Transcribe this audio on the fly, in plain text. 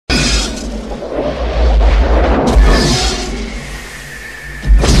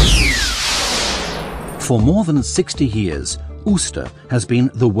For more than 60 years, USTER has been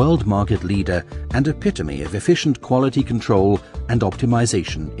the world market leader and epitome of efficient quality control and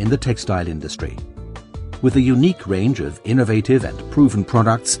optimization in the textile industry. With a unique range of innovative and proven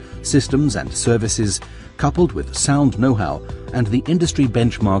products, systems and services, coupled with sound know-how and the industry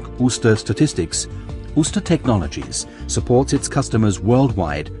benchmark USTER statistics, USTER Technologies supports its customers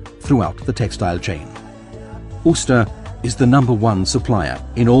worldwide throughout the textile chain. USTER is the #1 supplier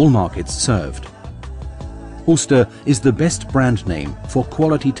in all markets served. USTER is the best brand name for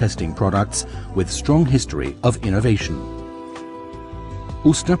quality testing products with strong history of innovation.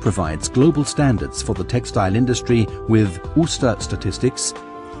 USTER provides global standards for the textile industry with USTER statistics,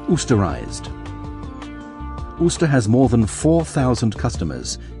 USTERized. USTER has more than 4,000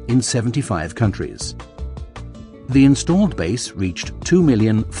 customers in 75 countries. The installed base reached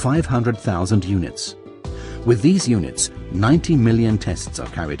 2,500,000 units. With these units, 90 million tests are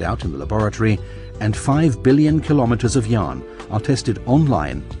carried out in the laboratory and 5 billion kilometers of yarn are tested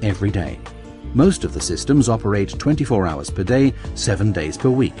online every day. Most of the systems operate 24 hours per day, 7 days per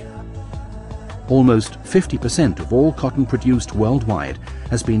week. Almost 50% of all cotton produced worldwide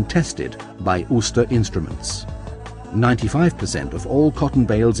has been tested by USTER instruments. 95% of all cotton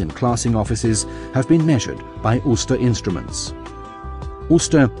bales in classing offices have been measured by USTER instruments.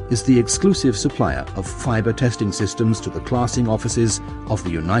 USTER is the exclusive supplier of fiber testing systems to the classing offices of the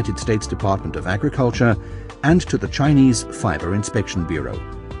United States Department of Agriculture and to the Chinese Fiber Inspection Bureau.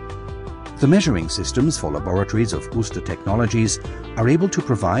 The measuring systems for laboratories of USTER Technologies are able to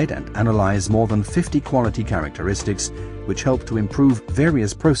provide and analyze more than 50 quality characteristics which help to improve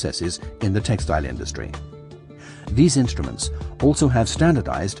various processes in the textile industry. These instruments also have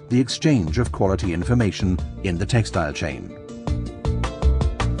standardized the exchange of quality information in the textile chain.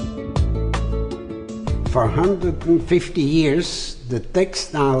 For 150 years, the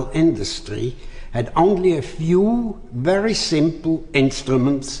textile industry had only a few very simple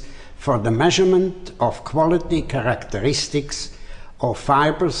instruments for the measurement of quality characteristics of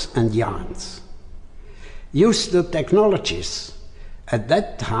fibers and yarns. USTER Technologies, at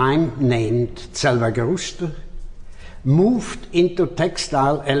that time named USTER, moved into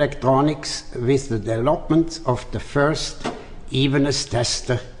textile electronics with the development of the first evenness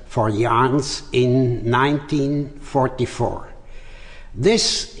tester for yarns in 1944.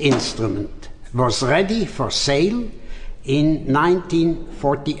 This instrument was ready for sale in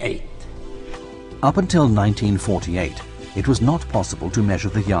 1948. Up until 1948, it was not possible to measure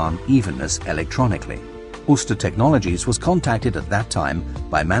the yarn evenness electronically. USTER Technologies was contacted at that time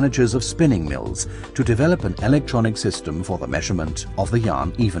by managers of spinning mills to develop an electronic system for the measurement of the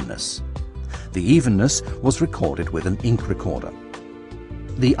yarn evenness. The evenness was recorded with an ink recorder.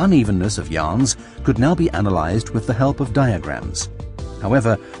 The unevenness of yarns could now be analyzed with the help of diagrams.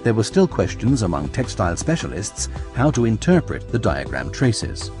 However, there were still questions among textile specialists how to interpret the diagram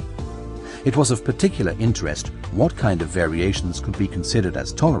traces. It was of particular interest what kind of variations could be considered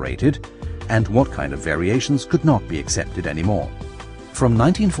as tolerated and what kind of variations could not be accepted anymore. From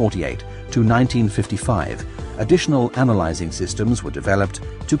 1948 to 1955, additional analyzing systems were developed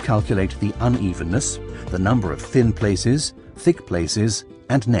to calculate the unevenness, the number of thin places, thick places,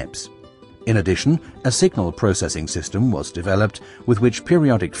 and nebs. In addition, a signal processing system was developed with which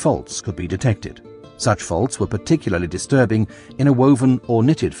periodic faults could be detected. Such faults were particularly disturbing in a woven or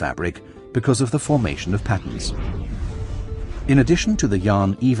knitted fabric because of the formation of patterns. In addition to the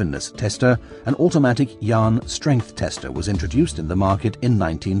yarn evenness tester, an automatic yarn strength tester was introduced in the market in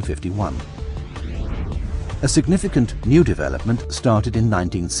 1951. A significant new development started in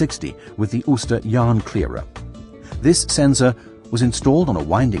 1960 with the USTER yarn clearer. This sensor was installed on a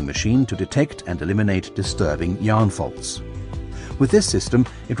winding machine to detect and eliminate disturbing yarn faults. With this system,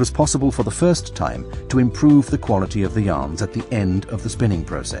 it was possible for the first time to improve the quality of the yarns at the end of the spinning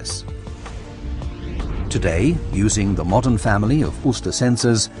process. Today, using the modern family of USTER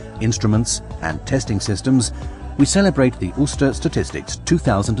sensors, instruments and testing systems, we celebrate the USTER Statistics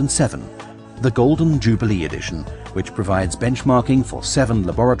 2007, the Golden Jubilee Edition, which provides benchmarking for 7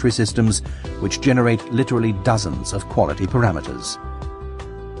 laboratory systems which generate literally dozens of quality parameters.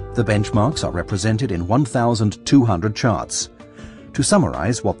 The benchmarks are represented in 1,200 charts. To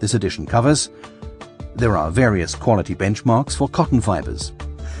summarize what this edition covers, there are various quality benchmarks for cotton fibers.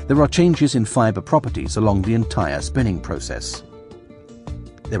 There are changes in fiber properties along the entire spinning process.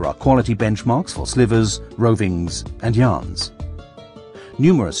 There are quality benchmarks for slivers, rovings and yarns.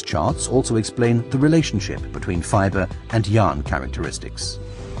 Numerous charts also explain the relationship between fiber and yarn characteristics.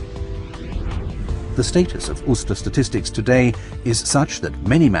 The status of USTER statistics today is such that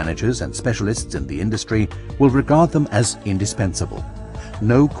many managers and specialists in the industry will regard them as indispensable.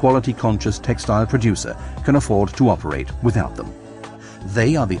 no quality-conscious textile producer can afford to operate without them.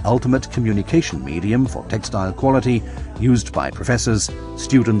 They are the ultimate communication medium for textile quality, used by professors,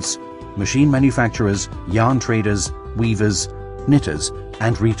 students, machine manufacturers, yarn traders, weavers, knitters,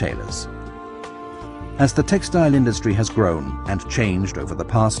 and retailers. As the textile industry has grown and changed over the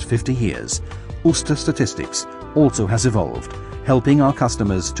past 50 years, USTER statistics also has evolved, helping our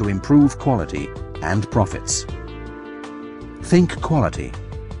customers to improve quality and profits. Think quality.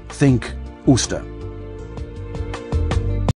 Think USTER.